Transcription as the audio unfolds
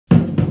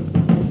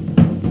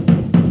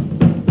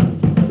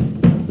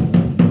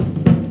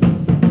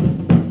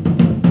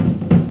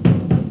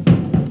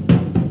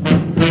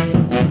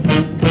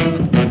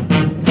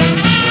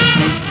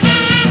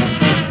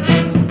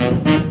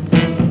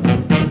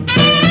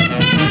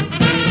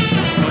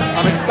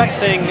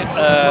expecting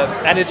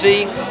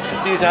energy,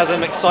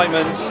 enthusiasm,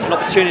 excitement, an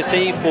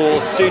opportunity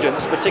for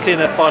students, particularly in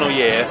their final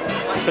year,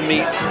 to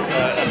meet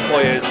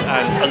employers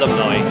and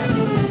alumni.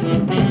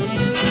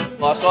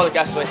 Well, I saw the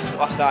guest list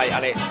last night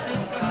and it's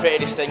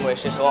pretty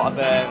distinguished. There's a lot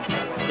of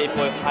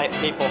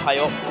people high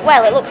up.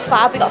 Well, it looks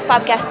fab. We've got a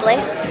fab guest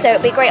list, so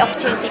it'll be a great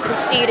opportunity for the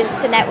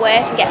students to network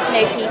and get to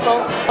know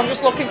people. I'm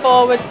just looking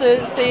forward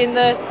to seeing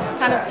the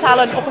kind of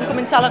talent,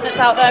 up-and-coming talent that's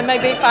out there,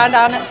 maybe find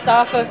our next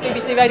star for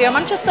BBC Radio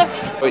Manchester.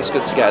 It's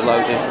good to get a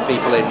load of different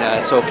people in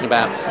talking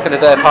about kind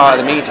of their part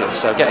of the media,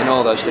 so getting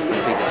all those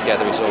different people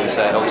together is always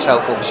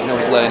helpful because you can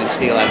always learn and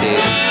steal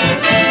ideas.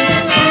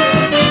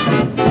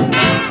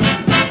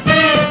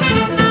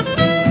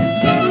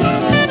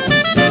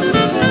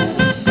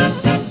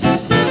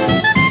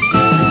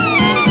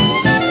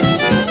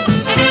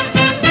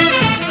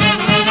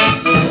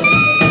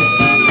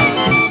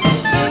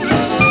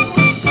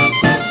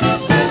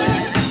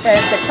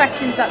 The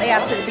questions that they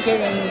asked at the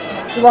beginning,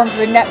 the ones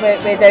we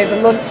networked with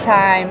over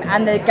lunchtime,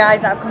 and the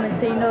guys that have come and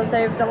seen us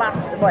over the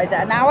last,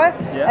 an hour?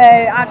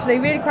 Yeah. Actually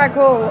really quite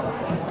cool.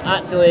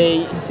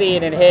 Actually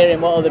seeing and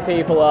hearing what other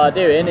people are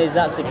doing is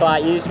actually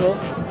quite useful.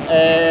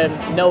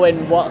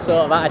 Knowing what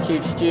sort of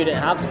attitude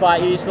students have is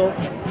quite useful.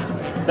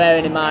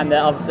 Bearing in mind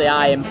that obviously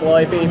I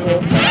employ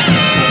people.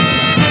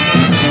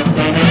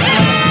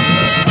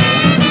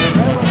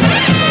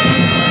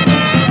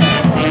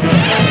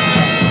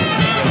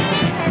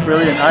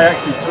 Brilliant. I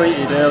actually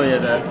tweeted earlier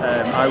that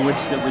I wish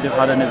that we'd have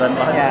had an event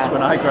like this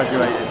when I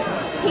graduated.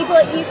 People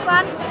at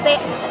UCLan,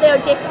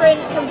 they're different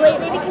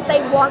completely because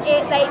they want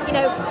it.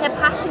 They're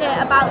passionate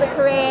about the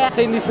career.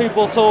 Seeing these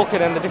people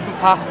talking and the different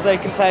paths they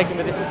can take and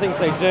the different things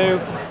they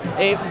do,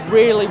 it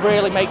really,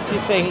 really makes you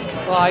think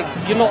like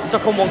you're not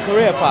stuck on one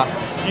career path.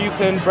 You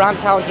can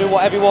branch out and do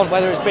whatever you want,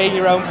 whether it's being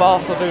your own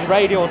boss or doing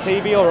radio or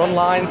TV or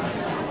online.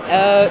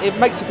 It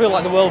makes you feel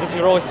like the world is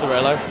your oyster,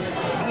 really.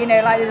 You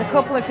know, like there's a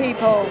couple of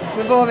people,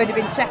 we've already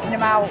been checking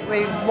them out,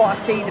 we want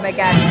to see them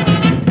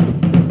again.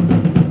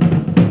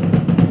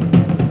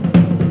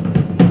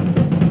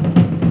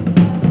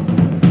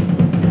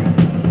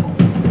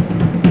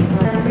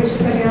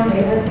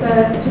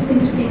 Just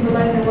seems to be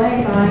blown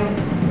away by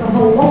the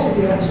whole lot of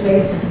you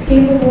actually.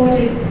 He's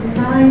awarded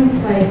 9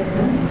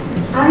 placements.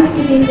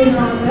 ITV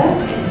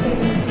Grenada is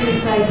giving us 3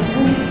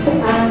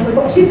 placements. We've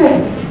got 2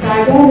 placements for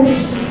Sky, one on the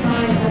digital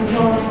side and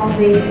one on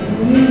the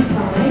news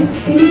side.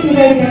 BBC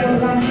Radio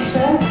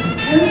Lancashire,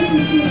 Code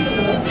Computer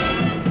Work,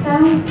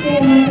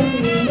 Soundscape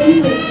Magazine,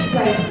 English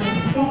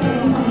placements. These are the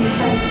incoming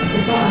placements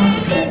we've got out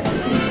of this. It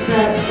seems to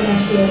grow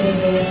exponentially every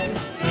year.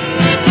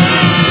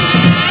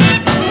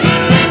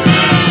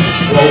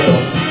 Well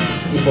done.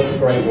 Keep up the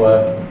great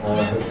work, and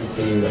I hope to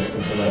see you at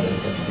something like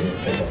this next year.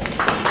 Take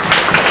care.